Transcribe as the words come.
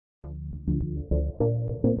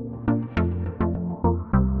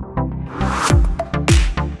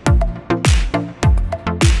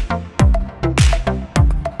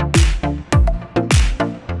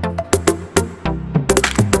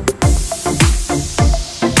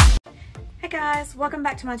Welcome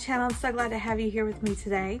back to my channel. I'm so glad to have you here with me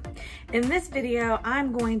today. In this video,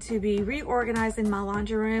 I'm going to be reorganizing my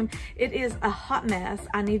laundry room. It is a hot mess.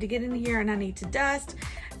 I need to get in here and I need to dust,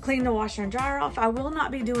 clean the washer and dryer off. I will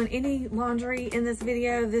not be doing any laundry in this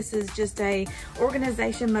video. This is just a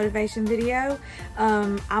organization motivation video.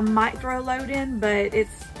 I might throw a load in, but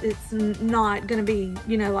it's not gonna be,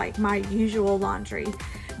 you know, like my usual laundry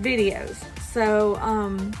videos. So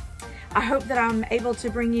I hope that I'm able to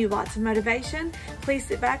bring you lots of motivation. Please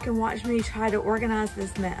sit back and watch me try to organize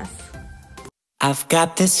this mess. I've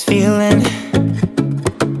got this feeling,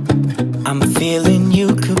 I'm feeling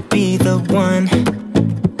you could be the one.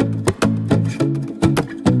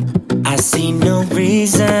 I see no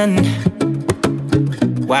reason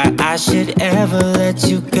why I should ever let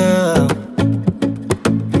you go.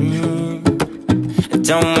 I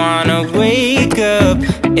don't wanna wake up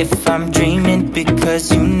if I'm dreaming,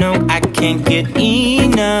 because you know I can't get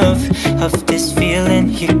enough of this feeling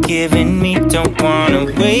you're giving me. Don't wanna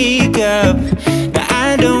wake up, no,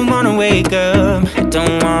 I don't wanna wake up. I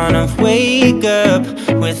don't wanna wake up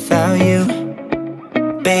without you,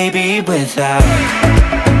 baby, without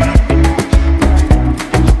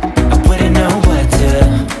I wouldn't know what to.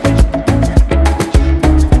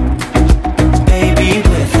 Baby,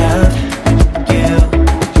 without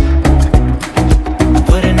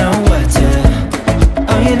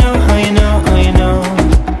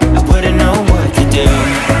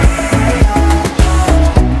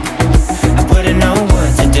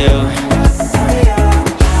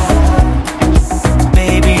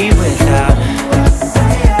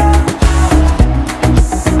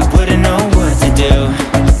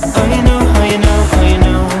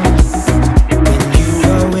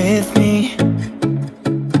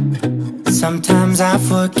sometimes I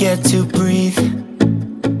forget to breathe.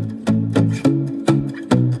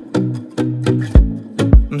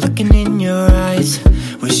 I'm looking in your eyes,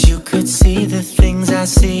 wish you could see the things I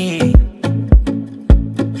see.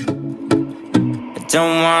 I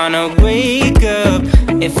don't wanna wake up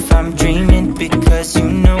if I'm dreaming, because you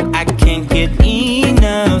know I can't get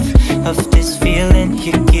enough of this feeling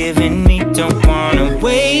you're giving me. Don't wanna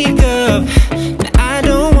wake up, I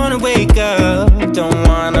don't wanna wake up. Don't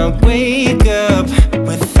wanna wake up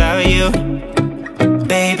without you,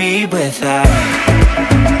 baby, without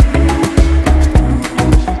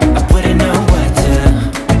I wouldn't know what to.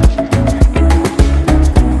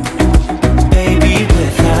 Baby,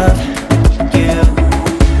 without you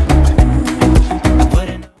I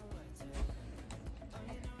wouldn't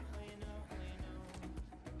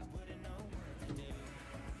know what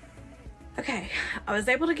to. Okay, I was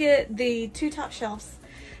able to get the two top shelves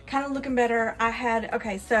kind of looking better.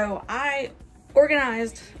 Okay, so I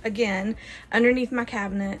organized again underneath my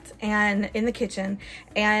cabinet and in the kitchen,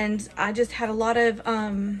 and I just had a lot of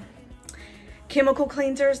chemical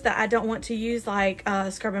cleansers that I don't want to use, like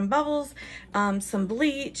Scrub and Bubbles, some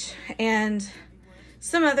bleach, and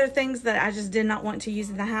some other things that I just did not want to use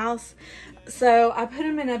in the house. So I put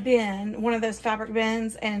them in a bin, one of those fabric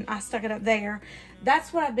bins, and I stuck it up there.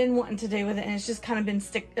 That's what I've been wanting to do with it, and it's just kind of been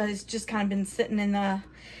sitting in the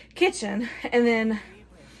kitchen. And then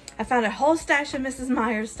I found a whole stash of Mrs.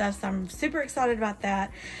 Meyer's stuff, so I'm super excited about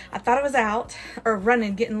that. I thought it was out or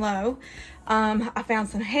getting low. I found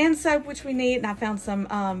some hand soap, which we need, and I found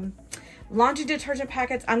some laundry detergent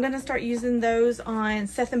packets. I'm gonna start using those on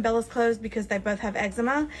Seth and Bella's clothes because they both have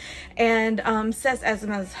eczema, and Seth's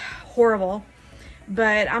eczema is horrible,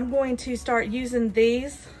 but I'm going to start using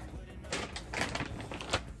these.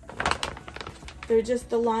 They're just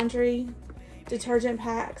the laundry detergent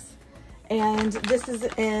packs, and this is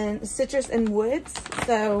in citrus and woods.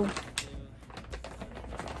 So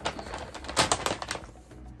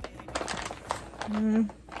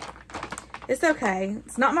it's okay.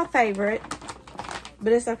 It's not my favorite,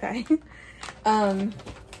 but it's okay.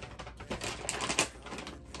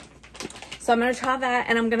 So I'm going to try that,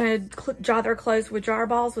 and I'm going to dry their clothes with dryer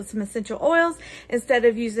balls with some essential oils instead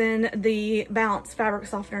of using the Bounce fabric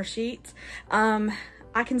softener sheets.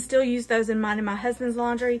 I can still use those in mine and my husband's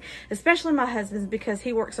laundry, especially my husband's, because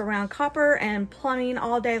he works around copper and plumbing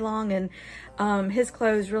all day long, and his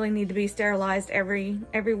clothes really need to be sterilized every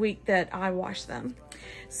week that I wash them.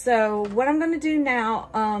 So what I'm going to do now,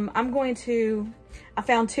 I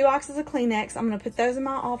found 2 boxes of Kleenex. I'm going to put those in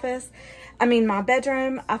my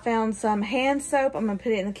bedroom. I found some hand soap. I'm going to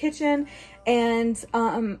put it in the kitchen. And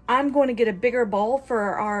I'm going to get a bigger bowl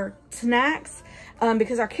for our snacks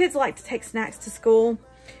because our kids like to take snacks to school.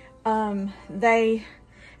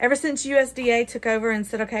 Ever since USDA took over and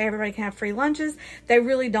said, okay, everybody can have free lunches, they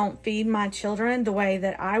really don't feed my children the way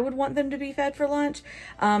that I would want them to be fed for lunch.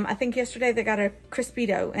 I think yesterday they got a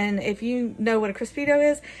Crispito, and if you know what a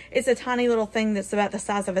Crispito is, it's a tiny little thing that's about the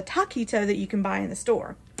size of a taquito that you can buy in the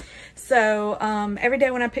store. So every day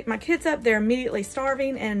when I pick my kids up, they're immediately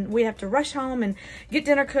starving, and we have to rush home and get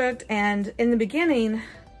dinner cooked. And in the beginning,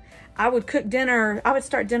 I would cook dinner, I would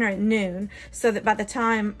start dinner at noon so that by the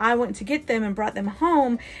time I went to get them and brought them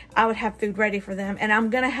home, I would have food ready for them. And I'm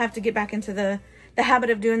going to have to get back into the habit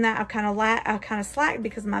of doing that. I've kind of slacked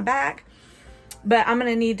because of my back, but I'm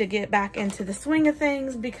going to need to get back into the swing of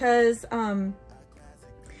things because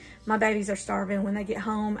my babies are starving when they get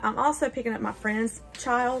home. I'm also picking up my friend's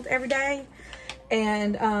child every day,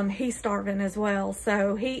 and he's starving as well.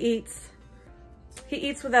 So he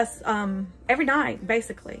eats with us every night,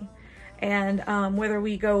 basically. And whether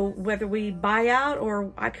we buy out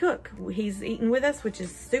or I cook, he's eating with us, which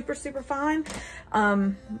is super, super fine.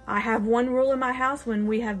 I have one rule in my house when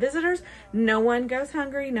we have visitors: no one goes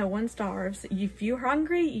hungry, no one starves. If you're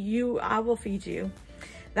hungry, I will feed you.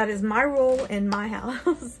 That is my rule in my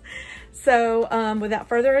house. So without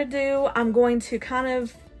further ado, I'm going to kind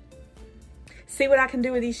of see what I can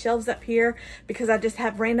do with these shelves up here because I just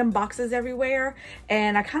have random boxes everywhere,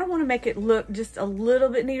 and I kind of want to make it look just a little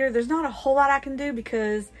bit neater. There's not a whole lot I can do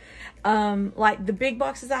because like the big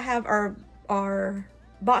boxes I have are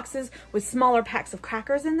boxes with smaller packs of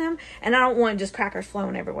crackers in them, and I don't want just crackers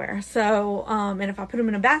flowing everywhere. So and if I put them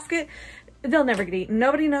in a basket, they'll never get eaten.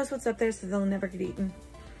 Nobody knows what's up there, so they'll never get eaten.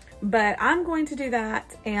 But I'm going to do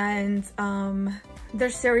that, and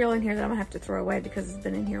there's cereal in here that I'm gonna have to throw away because it's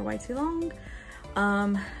been in here way too long.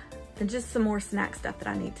 And just some more snack stuff that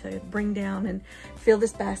I need to bring down and fill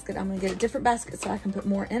this basket. I'm gonna get a different basket so I can put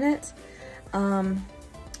more in it.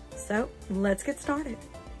 So let's get started.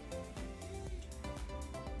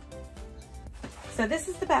 So this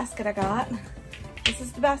is the basket I got. This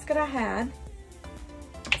is the basket I had.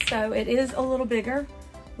 So it is a little bigger,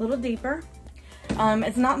 a little deeper.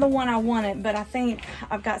 It's not the one I wanted, but I think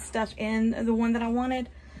I've got stuff in the one that I wanted.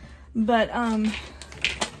 But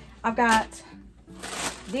I've got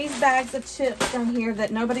these bags of chips in here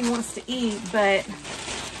that nobody wants to eat, but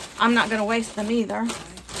I'm not gonna waste them either.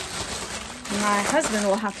 My husband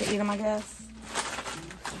will have to eat them, I guess.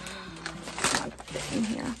 I'll fit in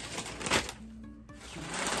here.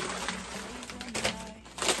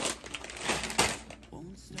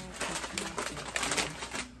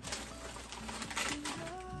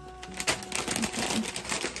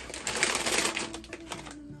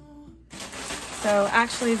 So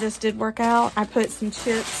actually this did work out. I put some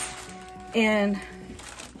chips in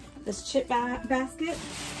this chip basket.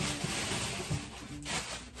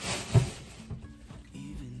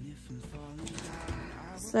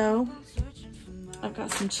 So I've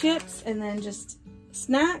got some chips and then just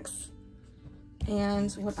snacks.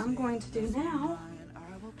 And what I'm going to do now,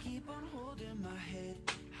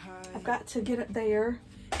 I've got to get up there.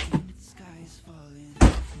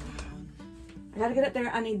 I gotta get up there.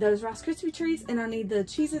 I need those Rice Krispie treats and I need the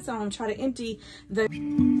Cheez-Its. I'm gonna try to empty the...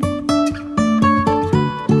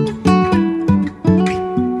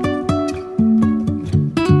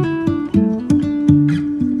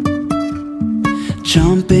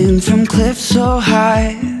 Jumping from cliffs so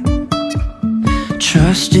high,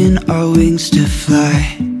 trusting our wings to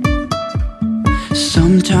fly.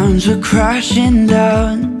 Sometimes we're crashing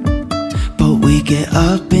down, but we get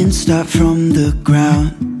up and start from the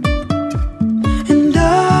ground.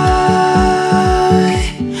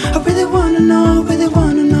 Really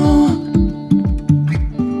wanna know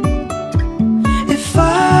if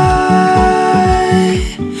I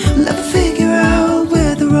will ever figure out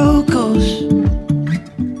where the road goes.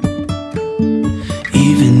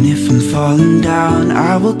 Even if I'm falling down,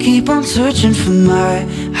 I will keep on searching for my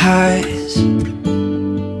highs.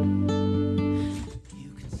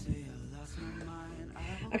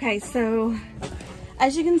 Okay, so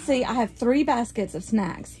as you can see, I have 3 baskets of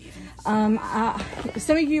snacks. Some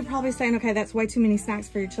of you are probably saying, okay, that's way too many snacks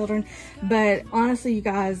for your children. But honestly, you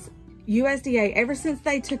guys, USDA, ever since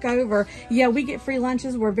they took over, yeah, we get free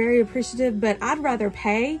lunches. We're very appreciative, but I'd rather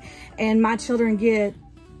pay and my children get,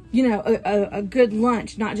 you know, a good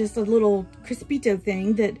lunch, not just a little Crispito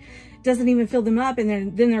thing that doesn't even fill them up.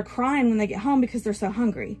 And then they're crying when they get home because they're so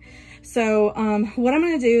hungry. So what I'm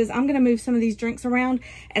going to do is I'm going to move some of these drinks around,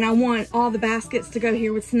 and I want all the baskets to go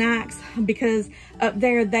here with snacks because up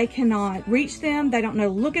there they cannot reach them. They don't know to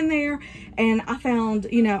look in there. And I found,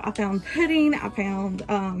 you know, I found pudding, I found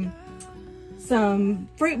some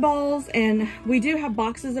fruit bowls, and we do have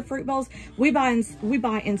boxes of fruit bowls. We buy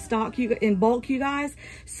in stock, in bulk, you guys.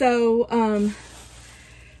 So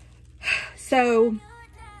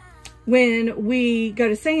when we go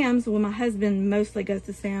to Sam's, well, my husband mostly goes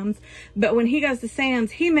to Sam's, but when he goes to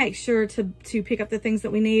Sam's, he makes sure to pick up the things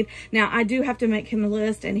that we need. Now, I do have to make him a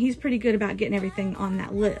list, and he's pretty good about getting everything on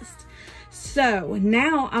that list. So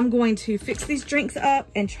now I'm going to fix these drinks up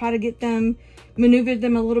and try to get them, maneuver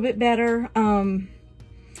them a little bit better,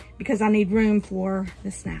 because I need room for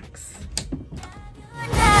the snacks.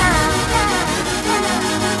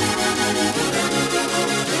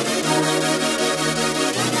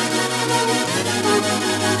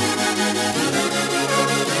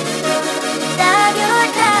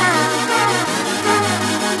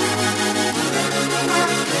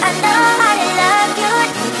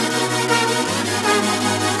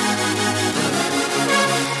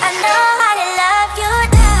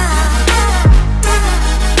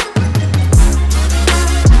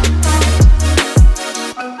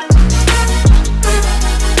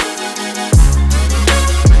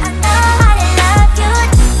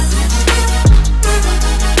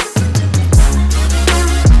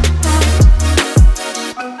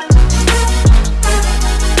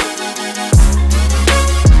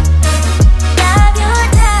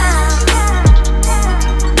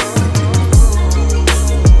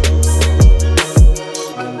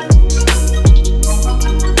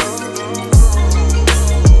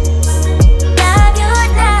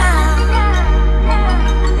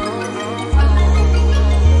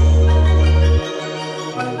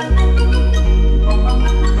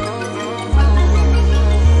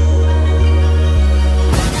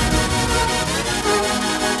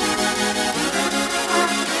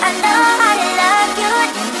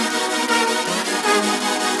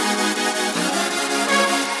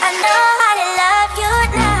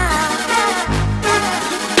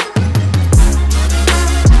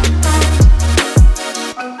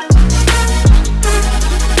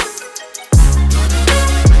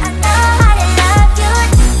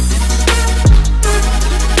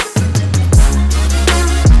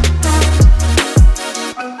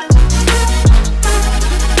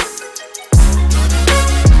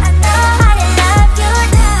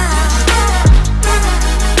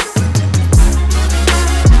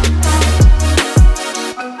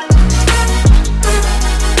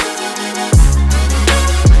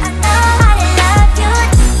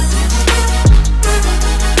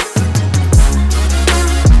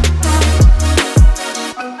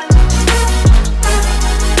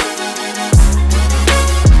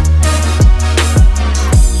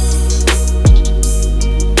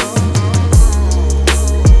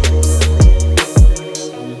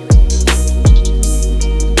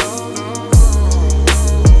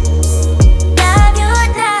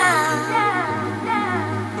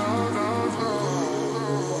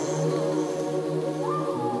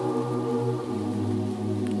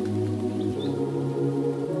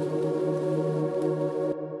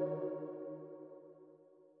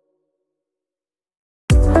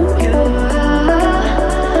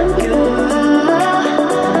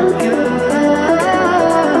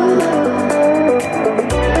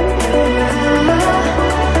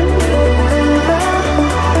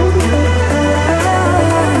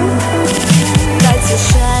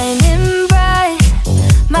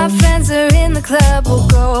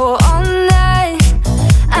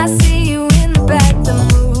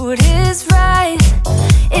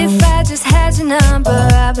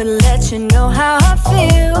 Let you know how I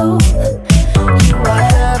feel. You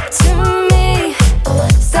walk up to me,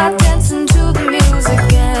 start dancing to the music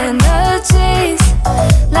and the chase,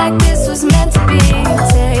 like this was meant to be.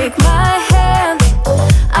 Take my hand,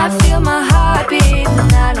 I feel my heart beat,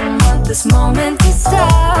 and I don't want this moment to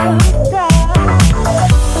stop.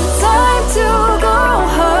 Time to go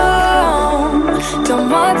home, don't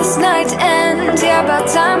want this night to end. Yeah, about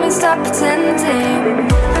time we stop pretending.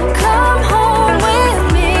 Come home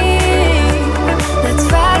with me, let's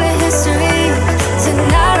write a history.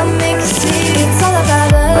 Tonight I'll make you see. It's all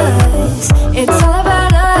about us, it's all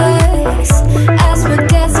about us. As we're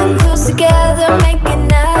dancing close together,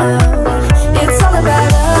 making out. It's all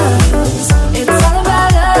about us, it's all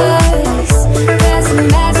about us. There's some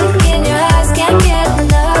magic in your eyes, can't get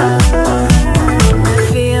enough.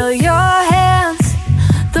 Feel your hands,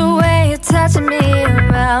 the way you're touching me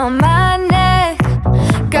around my neck.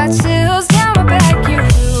 Got chills down my back, you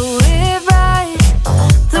do it right.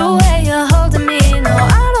 The way you're holding me, no,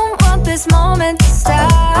 I don't want this moment to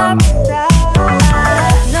stop.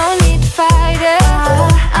 No need to fight it,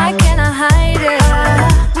 I cannot hide it.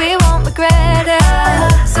 We won't regret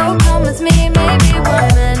it, so come with me, maybe we're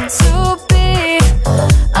meant to be.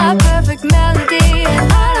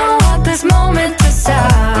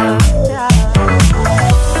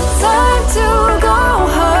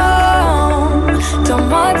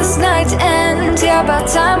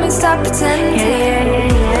 stop pretending.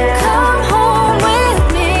 Come home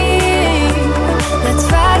with me. Let's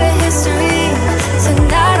write a history.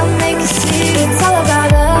 Tonight I'll make you see. It's all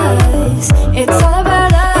about us. It's all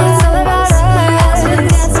about us. It's all about us. We're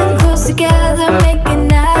dancing close together,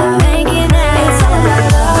 making out, making out. It's all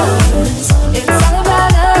about us. It's all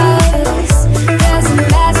about us. There's a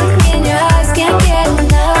magic in your eyes, can't get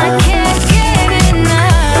enough. I can't get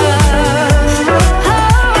enough. Oh,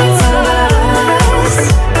 it's all about us.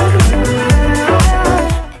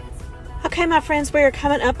 Okay, my friends, we are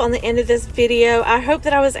coming up on the end of this video. I hope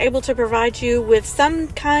that I was able to provide you with some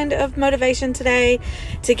kind of motivation today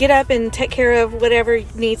to get up and take care of whatever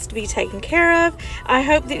needs to be taken care of. I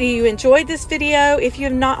hope that you enjoyed this video. If you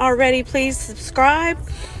have not already, please subscribe.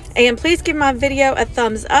 And please give my video a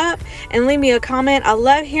thumbs up and leave me a comment. I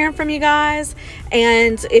love hearing from you guys.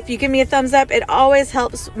 And if you give me a thumbs up, it always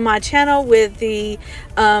helps my channel with the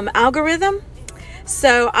algorithm.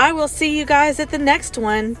 So I will see you guys at the next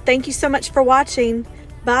one. Thank you so much for watching.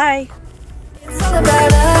 Bye. It's all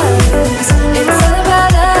about us. It's all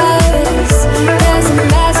about us. There's a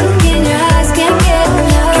magic in your eyes, can't get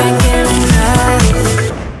enough. Can't get enough.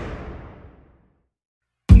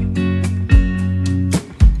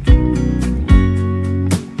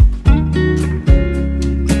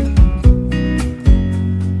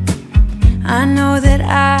 I know that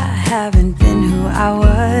I haven't been who I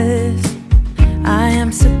was. I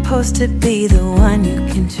am supposed to be the one you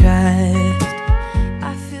can trust.